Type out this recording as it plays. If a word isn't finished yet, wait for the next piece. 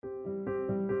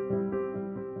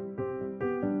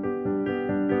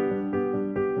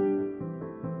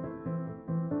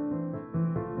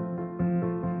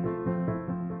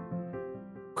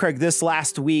Craig, this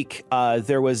last week,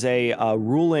 there was a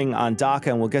ruling on DACA,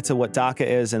 and we'll get to what DACA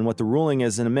is and what the ruling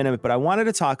is in a minute. But I wanted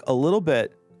to talk a little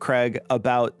bit, Craig,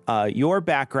 about your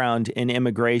background in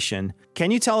immigration. Can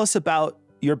you tell us about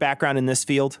your background in this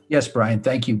field? Yes, Brian,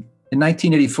 thank you. In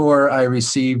 1984, I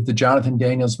received the Jonathan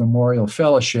Daniels Memorial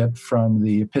Fellowship from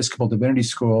the Episcopal Divinity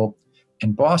School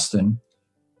in Boston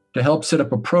to help set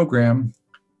up a program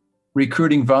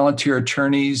recruiting volunteer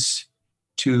attorneys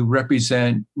to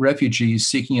represent refugees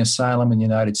seeking asylum in the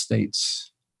United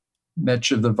States. Much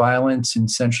of the violence in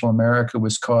Central America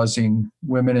was causing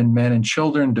women and men and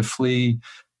children to flee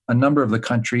a number of the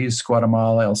countries,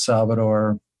 Guatemala, El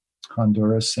Salvador,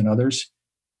 Honduras, and others,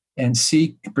 and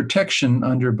seek protection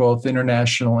under both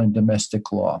international and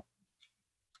domestic law.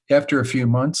 After a few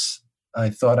months,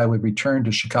 I thought I would return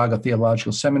to Chicago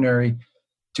Theological Seminary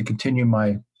to continue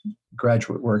my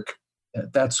graduate work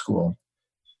at that school.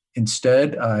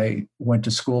 Instead, I went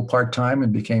to school part-time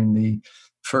and became the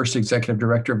first executive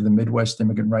director of the Midwest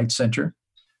Immigrant Rights Center,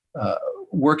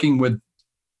 working with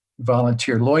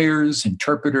volunteer lawyers,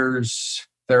 interpreters,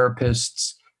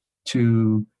 therapists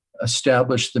to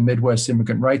establish the Midwest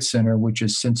Immigrant Rights Center, which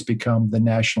has since become the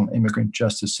National Immigrant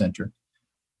Justice Center.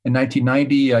 In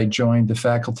 1990, I joined the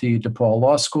faculty at DePaul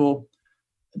Law School,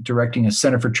 directing a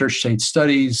Center for Church-State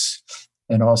Studies,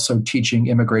 and also teaching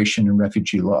immigration and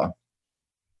refugee law.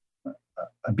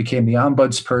 I became the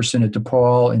ombudsperson at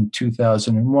DePaul in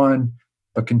 2001,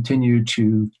 but continued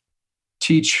to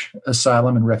teach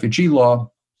asylum and refugee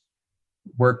law,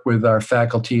 work with our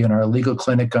faculty in our legal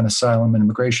clinic on asylum and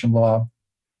immigration law,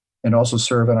 and also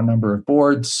serve on a number of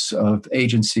boards of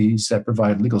agencies that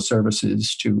provide legal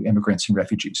services to immigrants and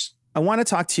refugees. I want to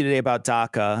talk to you today about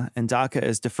DACA, and DACA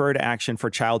is Deferred Action for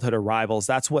Childhood Arrivals.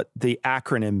 That's what the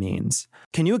acronym means.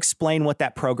 Can you explain what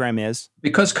that program is?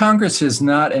 Because Congress has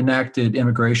not enacted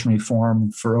immigration reform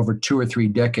for over 2 or 3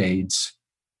 decades,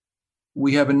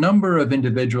 we have a number of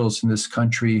individuals in this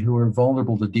country who are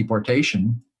vulnerable to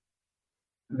deportation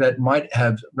that might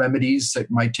have remedies that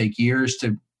might take years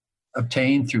to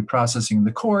obtain through processing in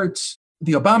the courts.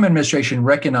 The Obama administration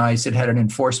recognized it had an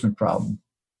enforcement problem.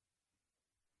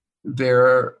 There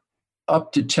are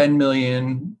up to 10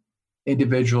 million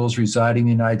individuals residing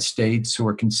in the United States who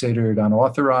are considered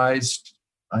unauthorized,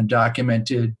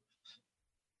 undocumented,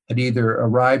 had either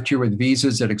arrived here with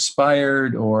visas that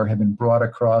expired or have been brought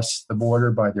across the border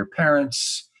by their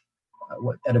parents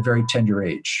at a very tender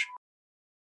age.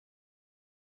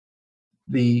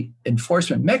 The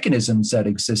enforcement mechanisms that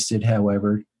existed,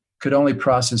 however, could only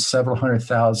process several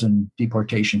 100,000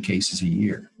 deportation cases a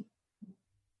year.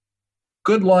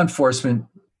 Good law enforcement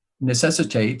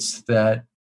necessitates that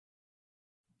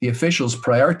the officials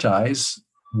prioritize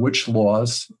which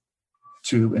laws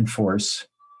to enforce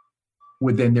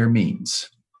within their means.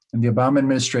 And the Obama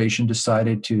administration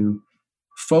decided to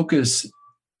focus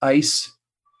ICE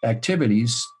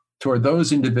activities toward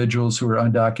those individuals who were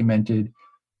undocumented,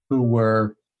 who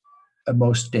were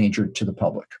most danger to the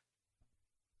public.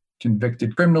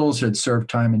 Convicted criminals who had served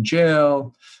time in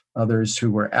jail, others who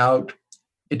were out.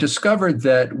 It discovered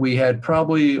that we had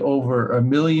probably over 1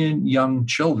 million young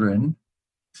children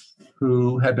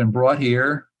who had been brought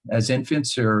here as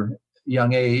infants or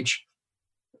young age,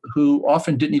 who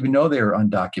often didn't even know they were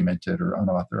undocumented or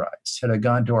unauthorized. Had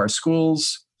gone to our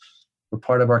schools, were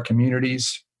part of our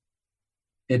communities.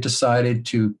 It decided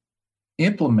to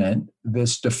implement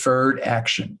this deferred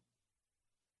action.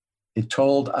 It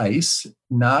told ICE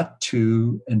not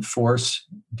to enforce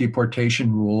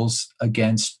deportation rules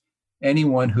against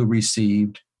anyone who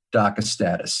received DACA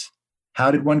status. How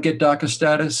did one get DACA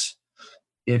status?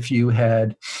 If you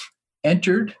had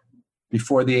entered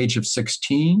before the age of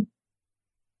 16,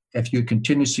 if you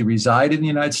continuously resided in the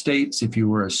United States, if you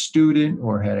were a student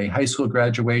or had a high school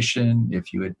graduation,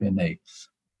 if you had been a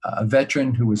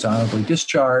veteran who was honorably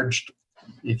discharged,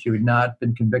 if you had not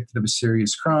been convicted of a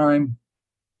serious crime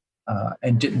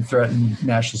and didn't threaten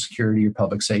national security or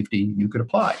public safety, you could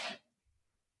apply.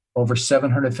 Over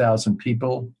 700,000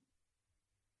 people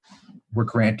were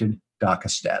granted DACA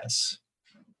status.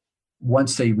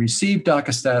 Once they received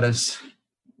DACA status,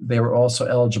 they were also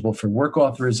eligible for work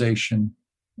authorization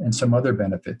and some other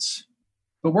benefits.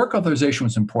 But work authorization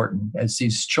was important as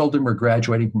these children were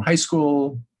graduating from high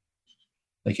school.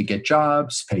 They could get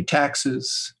jobs, pay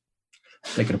taxes.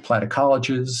 They could apply to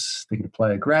colleges. They could apply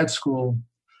to grad school.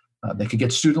 They could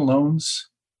get student loans.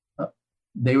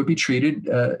 They would be treated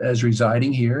as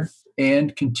residing here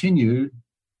and continue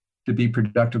to be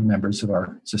productive members of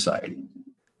our society.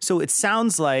 So it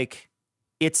sounds like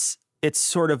it's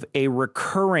sort of a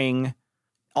recurring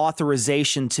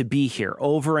authorization to be here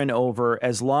over and over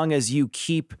as long as you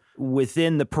keep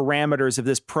within the parameters of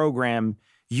this program,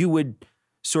 you would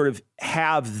sort of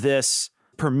have this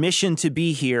permission to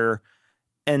be here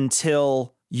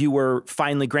until you were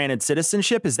finally granted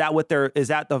citizenship? Is that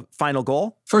the final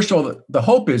goal? First of all, the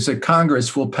hope is that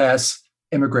Congress will pass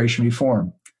immigration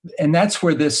reform. And that's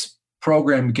where this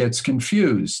program gets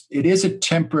confused. It is a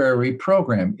temporary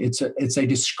program. It's a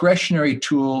discretionary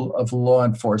tool of law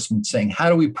enforcement saying, how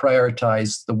do we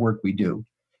prioritize the work we do?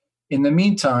 In the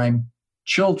meantime,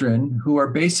 children who are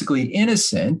basically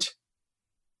innocent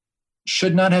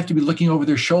should not have to be looking over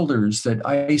their shoulders that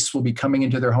ICE will be coming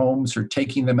into their homes or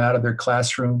taking them out of their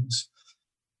classrooms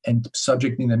and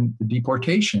subjecting them to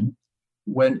deportation,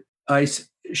 when ICE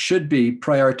should be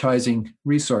prioritizing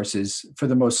resources for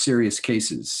the most serious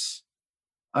cases.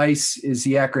 ICE is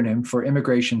the acronym for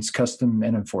Immigrations, Custom,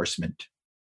 and Enforcement.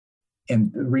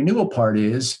 And the renewal part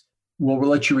is, we'll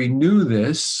let you renew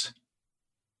this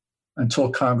until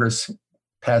Congress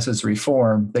passes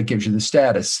reform that gives you the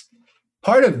status.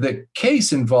 Part of the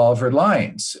case involved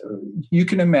reliance. You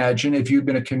can imagine if you've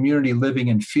been a community living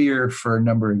in fear for a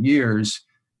number of years,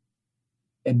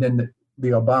 and then the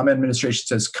Obama administration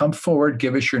says, come forward,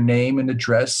 give us your name and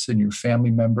address and your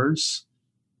family members,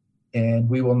 and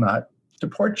we will not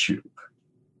deport you.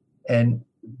 And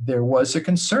there was a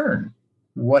concern.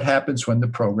 What happens when the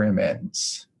program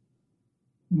ends?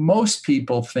 Most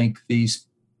people think these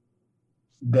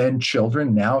then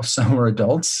children, now some are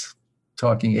adults,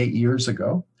 talking 8 years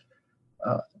ago,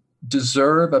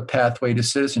 deserve a pathway to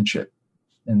citizenship.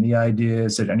 And the idea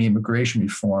is that any immigration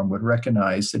reform would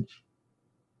recognize that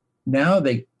now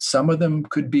some of them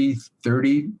could be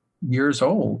 30 years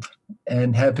old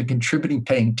and have been contributing,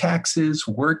 paying taxes,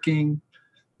 working,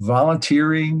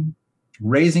 volunteering,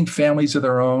 raising families of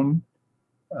their own.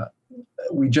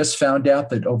 We just found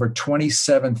out that over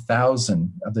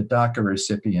 27,000 of the DACA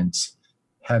recipients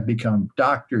have become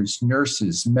doctors,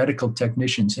 nurses, medical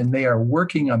technicians, and they are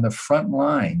working on the front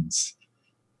lines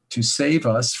to save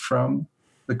us from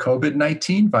the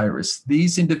COVID-19 virus.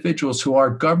 These individuals who our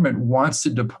government wants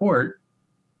to deport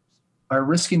are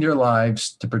risking their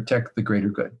lives to protect the greater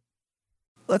good.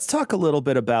 Let's talk a little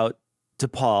bit about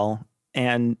DePaul.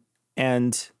 And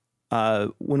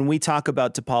when we talk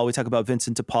about DePaul, we talk about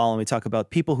Vincent DePaul, and we talk about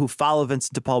people who follow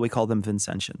Vincent DePaul, we call them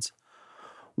Vincentians.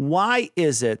 Why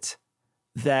is it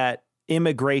that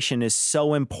immigration is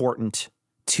so important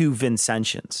to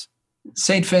Vincentians?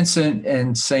 St. Vincent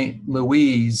and St.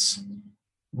 Louise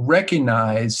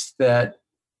recognize that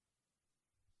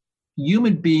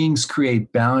human beings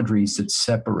create boundaries that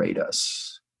separate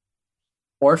us.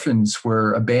 Orphans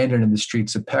were abandoned in the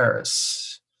streets of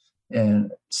Paris.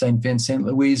 And St. Vincent,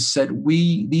 Louise said,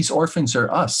 these orphans are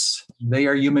us. They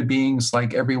are human beings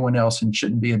like everyone else and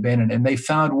shouldn't be abandoned. And they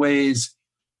found ways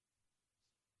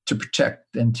to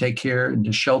protect and take care and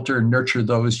to shelter and nurture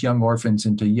those young orphans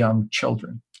into young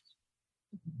children.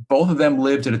 Both of them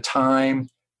lived at a time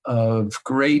of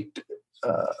great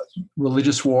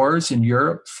religious wars in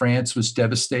Europe. France was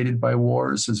devastated by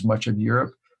wars, as much of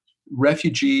Europe.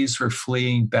 Refugees were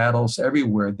fleeing battles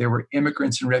everywhere. There were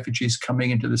immigrants and refugees coming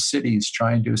into the cities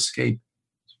trying to escape.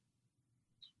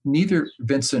 Neither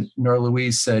Vincent nor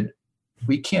Louise said,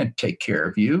 we can't take care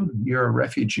of you. You're a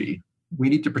refugee. We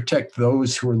need to protect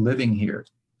those who are living here.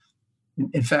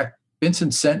 In fact,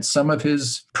 Vincent sent some of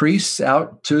his priests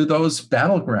out to those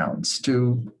battlegrounds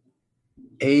to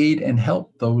aid and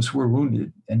help those who were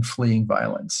wounded and fleeing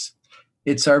violence.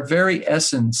 It's our very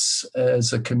essence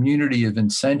as a community of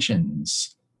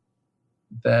Vincentians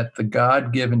that the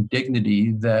God-given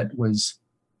dignity that was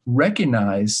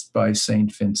recognized by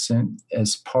St. Vincent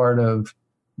as part of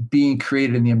being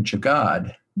created in the image of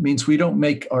God means we don't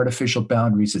make artificial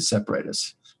boundaries that separate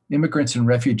us. Immigrants and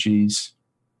refugees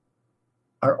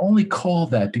are only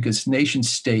called that because nation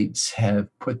states have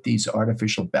put these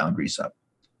artificial boundaries up.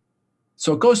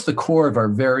 So it goes to the core of our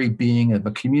very being of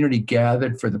a community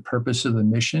gathered for the purpose of the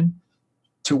mission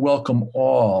to welcome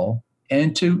all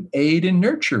and to aid and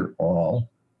nurture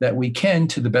all that we can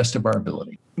to the best of our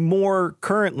ability. More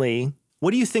currently,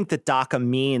 what do you think that DACA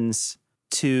means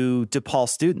to DePaul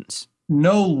students?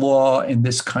 No law in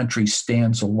this country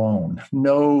stands alone.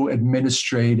 No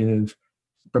administrative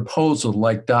proposal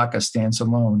like DACA stands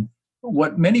alone.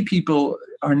 What many people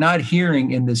are not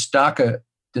hearing in this DACA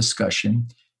discussion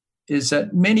is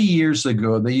that many years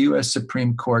ago, the U.S.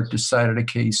 Supreme Court decided a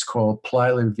case called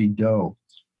Plyler v. Doe,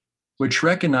 which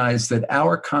recognized that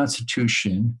our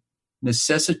Constitution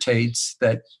necessitates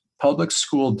that public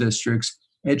school districts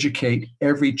educate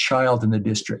every child in the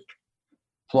district.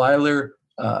 Plyler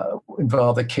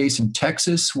involved a case in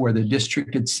Texas where the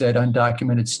district had said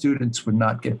undocumented students would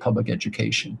not get public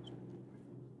education.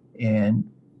 And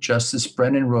Justice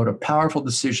Brennan wrote a powerful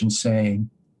decision saying,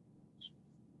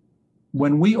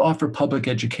 when we offer public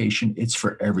education, it's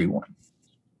for everyone.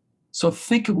 So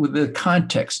think with the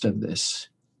context of this.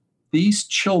 These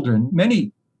children,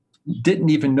 many didn't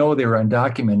even know they were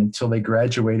undocumented until they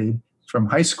graduated from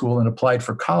high school and applied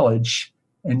for college,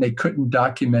 and they couldn't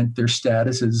document their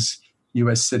status as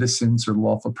U.S. citizens or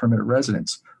lawful permanent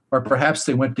residents. Or perhaps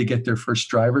they went to get their first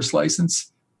driver's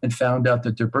license and found out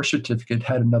that their birth certificate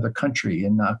had another country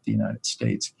and not the United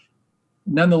States.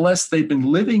 Nonetheless, they've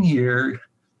been living here,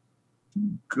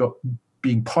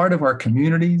 being part of our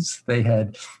communities. They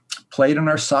had played on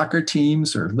our soccer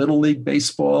teams or Little League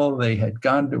baseball. They had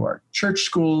gone to our church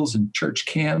schools and church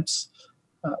camps.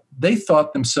 They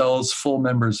thought themselves full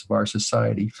members of our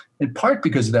society, in part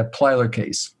because of that Plyler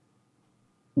case.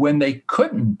 When they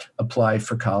couldn't apply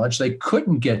for college, they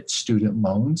couldn't get student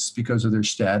loans because of their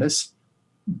status,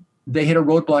 they hit a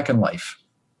roadblock in life.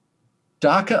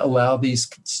 DACA allowed these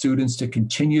students to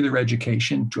continue their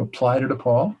education, to apply to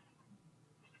DePaul,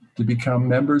 to become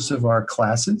members of our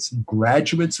classes,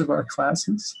 graduates of our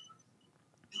classes.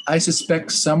 I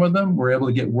suspect some of them were able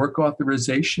to get work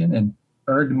authorization and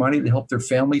earned money to help their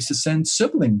families to send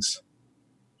siblings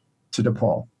to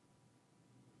DePaul.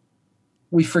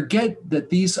 We forget that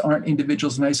these aren't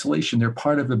individuals in isolation. They're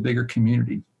part of a bigger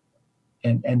community,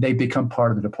 and they become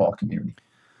part of the DePaul community.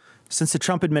 Since the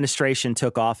Trump administration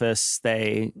took office,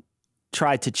 they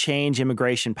tried to change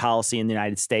immigration policy in the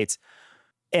United States.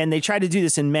 And they tried to do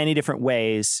this in many different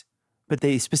ways, but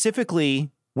they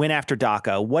specifically went after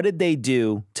DACA. What did they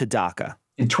do to DACA?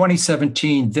 In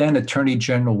 2017, then Attorney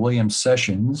General William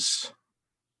Sessions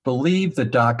believed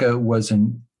that DACA was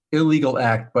an illegal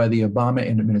act by the Obama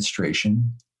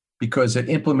administration because it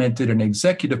implemented an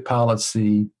executive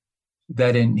policy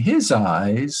that, in his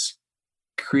eyes,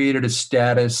 created a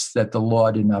status that the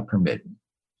law did not permit.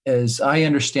 As I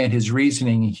understand his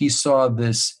reasoning, he saw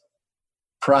this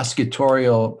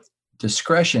prosecutorial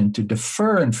discretion to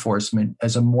defer enforcement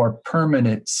as a more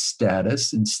permanent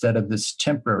status instead of this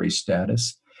temporary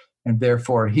status. And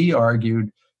therefore, he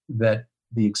argued that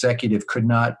the executive could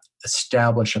not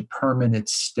establish a permanent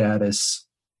status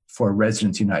for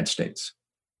residents of the United States.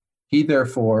 He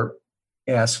therefore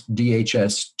asked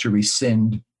DHS to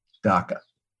rescind DACA.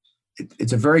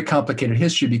 It's a very complicated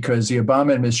history because the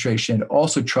Obama administration had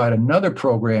also tried another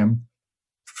program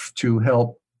to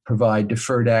help provide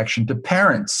deferred action to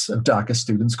parents of DACA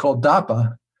students called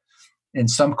DAPA, and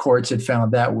some courts had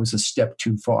found that was a step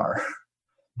too far.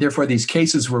 Therefore, these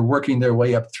cases were working their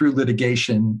way up through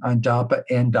litigation on DAPA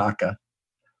and DACA.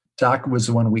 DACA was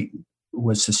the one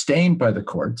was sustained by the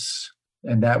courts,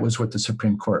 and that was what the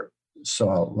Supreme Court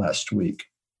saw last week.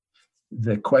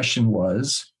 The question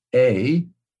was, A,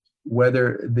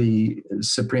 whether the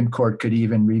Supreme Court could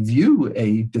even review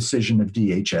a decision of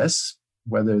DHS,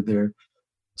 whether there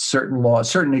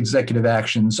certain executive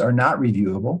actions are not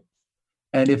reviewable,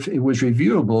 and if it was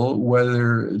reviewable,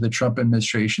 whether the Trump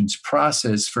administration's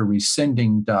process for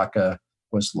rescinding DACA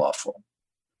was lawful.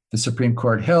 The Supreme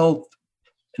Court held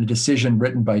in a decision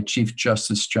written by Chief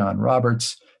Justice John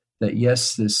Roberts that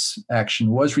yes, this action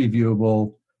was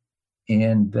reviewable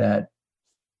and that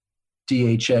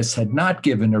DHS had not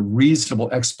given a reasonable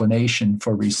explanation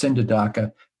for rescinded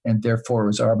DACA, and therefore it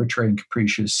was arbitrary and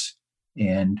capricious,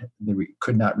 and they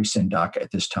could not rescind DACA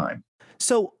at this time.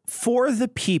 So for the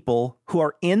people who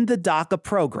are in the DACA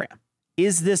program,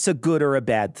 is this a good or a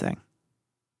bad thing?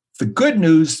 The good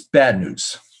news, bad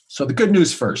news. So the good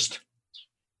news first.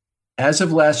 As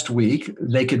of last week,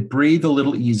 they could breathe a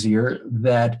little easier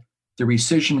that the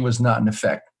rescission was not in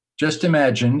effect. Just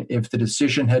imagine if the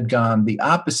decision had gone the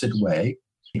opposite way.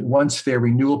 Once their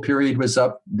renewal period was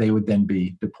up, they would then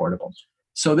be deportable.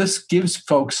 So this gives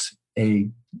folks a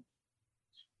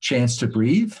chance to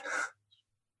breathe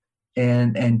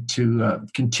and to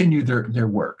continue their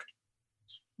work.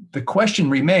 The question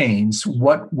remains,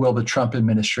 what will the Trump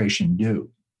administration do?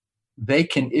 They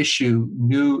can issue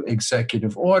new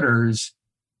executive orders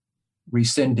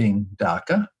rescinding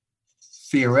DACA,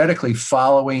 theoretically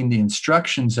following the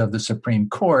instructions of the Supreme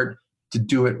Court to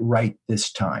do it right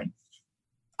this time.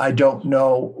 I don't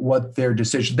know what their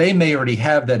decision. They may already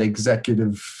have that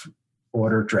executive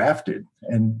order drafted,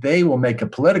 and they will make a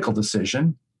political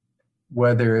decision,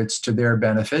 whether it's to their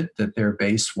benefit that their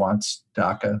base wants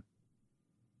DACA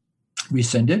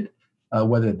rescinded,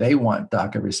 whether they want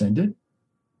DACA rescinded,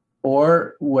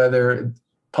 or whether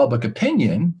public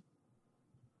opinion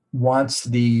wants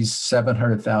these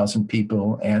 700,000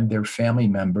 people and their family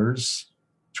members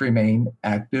to remain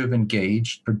active,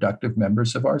 engaged, productive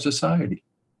members of our society.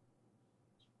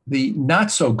 The not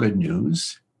so good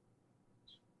news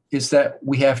is that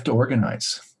we have to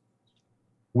organize.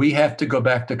 We have to go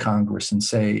back to Congress and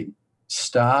say,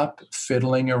 stop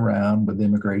fiddling around with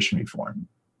immigration reform.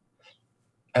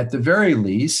 At the very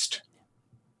least,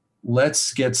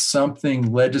 let's get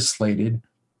something legislated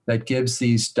that gives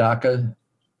these DACA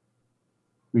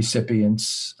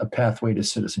recipients a pathway to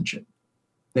citizenship.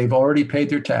 They've already paid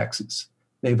their taxes.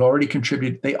 They've already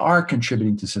contributed. They are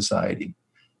contributing to society.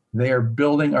 They are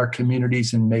building our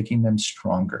communities and making them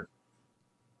stronger.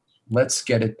 Let's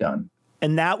get it done.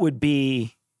 And that would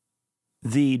be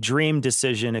the dream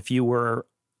decision if you were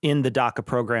in the DACA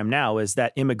program now, is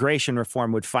that immigration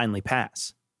reform would finally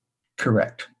pass.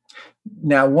 Correct.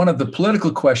 Now, one of the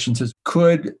political questions is,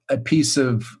 could a piece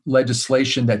of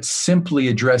legislation that simply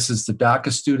addresses the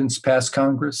DACA students pass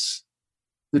Congress?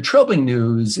 The troubling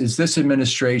news is this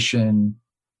administration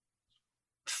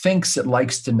thinks it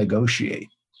likes to negotiate.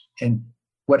 And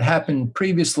what happened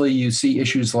previously, you see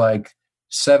issues like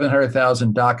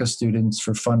 700,000 DACA students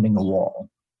for funding a wall.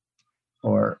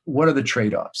 Or what are the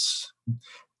trade-offs?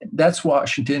 That's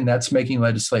Washington. That's making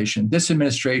legislation. This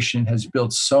administration has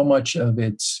built so much of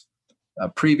its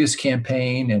previous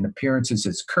campaign and appearances,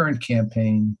 its current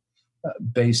campaign,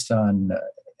 based on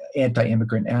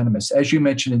anti-immigrant animus. As you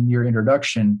mentioned in your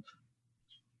introduction,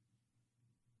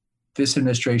 this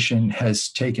administration has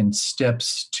taken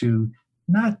steps to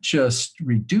not just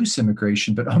reduce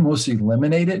immigration, but almost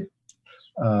eliminate it.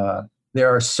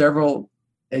 There are several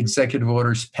executive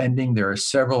orders pending. There are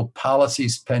several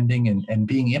policies pending and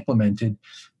being implemented,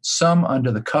 some under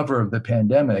the cover of the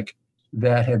pandemic,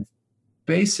 that have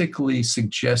basically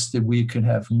suggested we could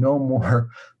have no more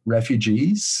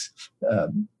refugees,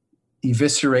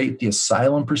 eviscerate the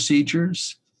asylum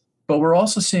procedures, but we're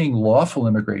also seeing lawful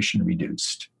immigration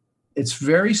reduced. It's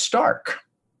very stark.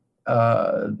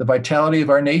 The vitality of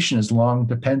our nation has long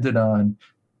depended on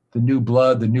the new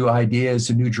blood, the new ideas,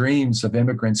 the new dreams of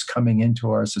immigrants coming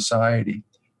into our society.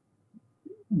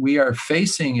 We are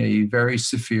facing a very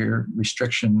severe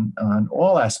restriction on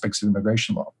all aspects of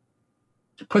immigration law.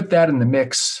 To put that in the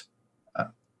mix,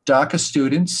 DACA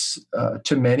students,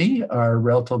 to many, are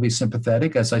relatively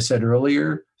sympathetic. As I said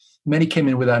earlier, many came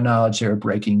in without knowledge they were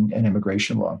breaking an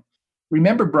immigration law.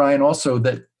 Remember, Brian, also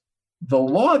that the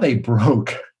law they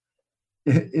broke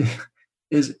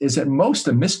is at most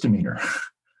a misdemeanor.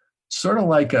 Sort of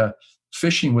like a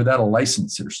fishing without a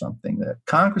license or something. That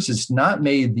Congress has not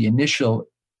made the initial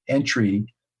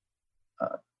entry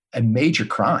a major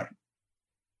crime.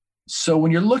 So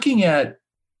when you're looking at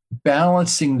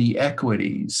balancing the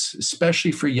equities,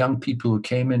 especially for young people who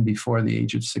came in before the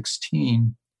age of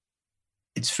 16,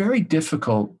 it's very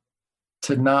difficult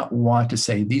to not want to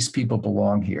say these people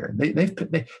belong here.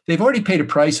 They've already paid a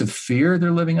price of fear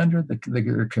they're living under.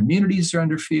 Their communities are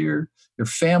under fear. Their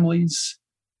families.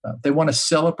 They want to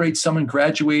celebrate someone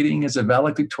graduating as a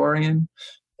valedictorian,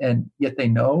 and yet they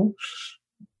know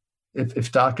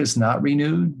if DACA is not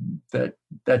renewed,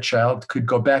 that child could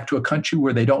go back to a country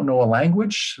where they don't know a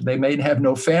language. They may have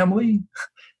no family.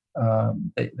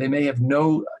 They may have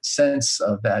no sense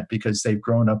of that because they've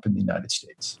grown up in the United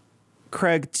States.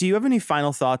 Craig, do you have any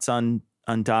final thoughts on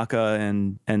DACA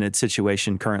and its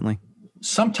situation currently?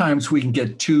 Sometimes we can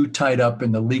get too tied up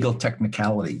in the legal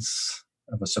technicalities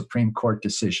of a Supreme Court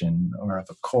decision or of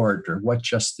a court or what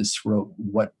justice wrote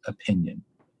what opinion.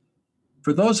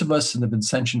 For those of us in the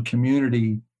Vincentian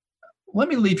community, let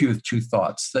me leave you with two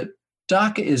thoughts: that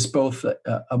DACA is both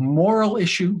a moral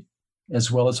issue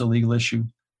as well as a legal issue,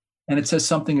 and it says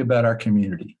something about our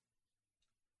community.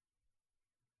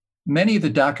 Many of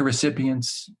the DACA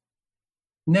recipients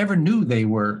never knew they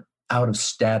were out of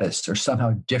status or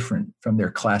somehow different from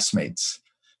their classmates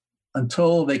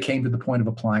until they came to the point of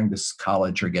applying to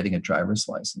college or getting a driver's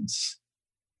license.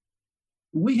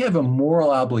 We have a moral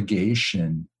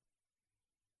obligation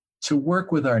to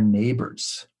work with our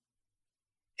neighbors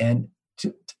and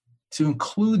to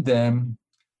include them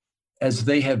as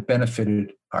they have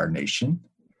benefited our nation,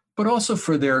 but also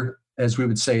for their, as we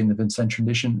would say in the Vincentian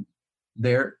tradition,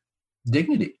 their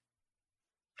dignity,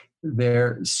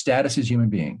 their status as human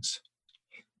beings.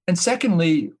 And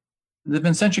secondly, the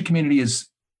Vincentian community is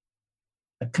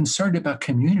concerned about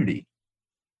community.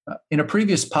 In a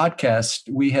previous podcast,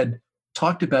 we had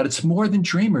talked about it's more than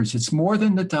dreamers. It's more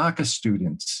than the DACA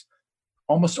students.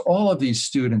 Almost all of these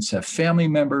students have family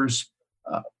members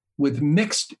with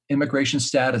mixed immigration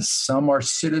status. Some are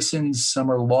citizens,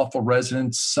 some are lawful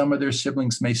residents, some of their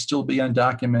siblings may still be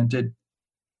undocumented.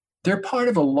 They're part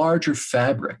of a larger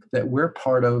fabric that we're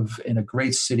part of in a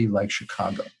great city like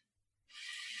Chicago.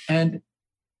 And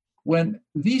when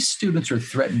these students are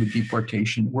threatened with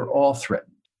deportation, we're all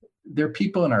threatened. There are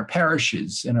people in our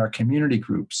parishes, in our community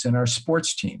groups, in our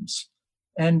sports teams.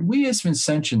 And we as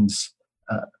Vincentians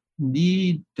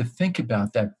need to think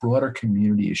about that broader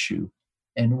community issue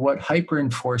and what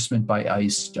hyper-enforcement by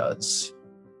ICE does.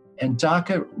 And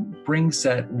DACA brings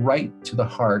that right to the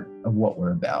heart of what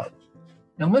we're about.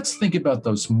 And let's think about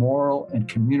those moral and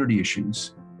community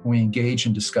issues when we engage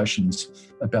in discussions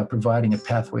about providing a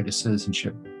pathway to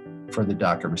citizenship for the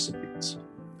DACA recipients.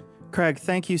 Craig,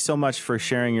 thank you so much for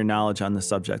sharing your knowledge on the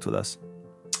subject with us.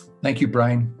 Thank you,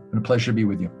 Brian. It's been a pleasure to be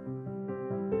with you.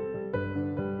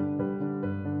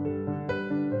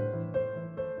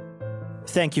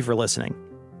 Thank you for listening.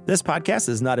 This podcast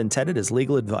is not intended as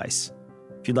legal advice.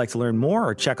 If you'd like to learn more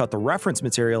or check out the reference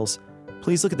materials,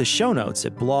 please look at the show notes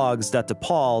at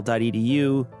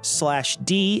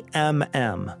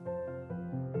blogs.depaul.edu/DMM.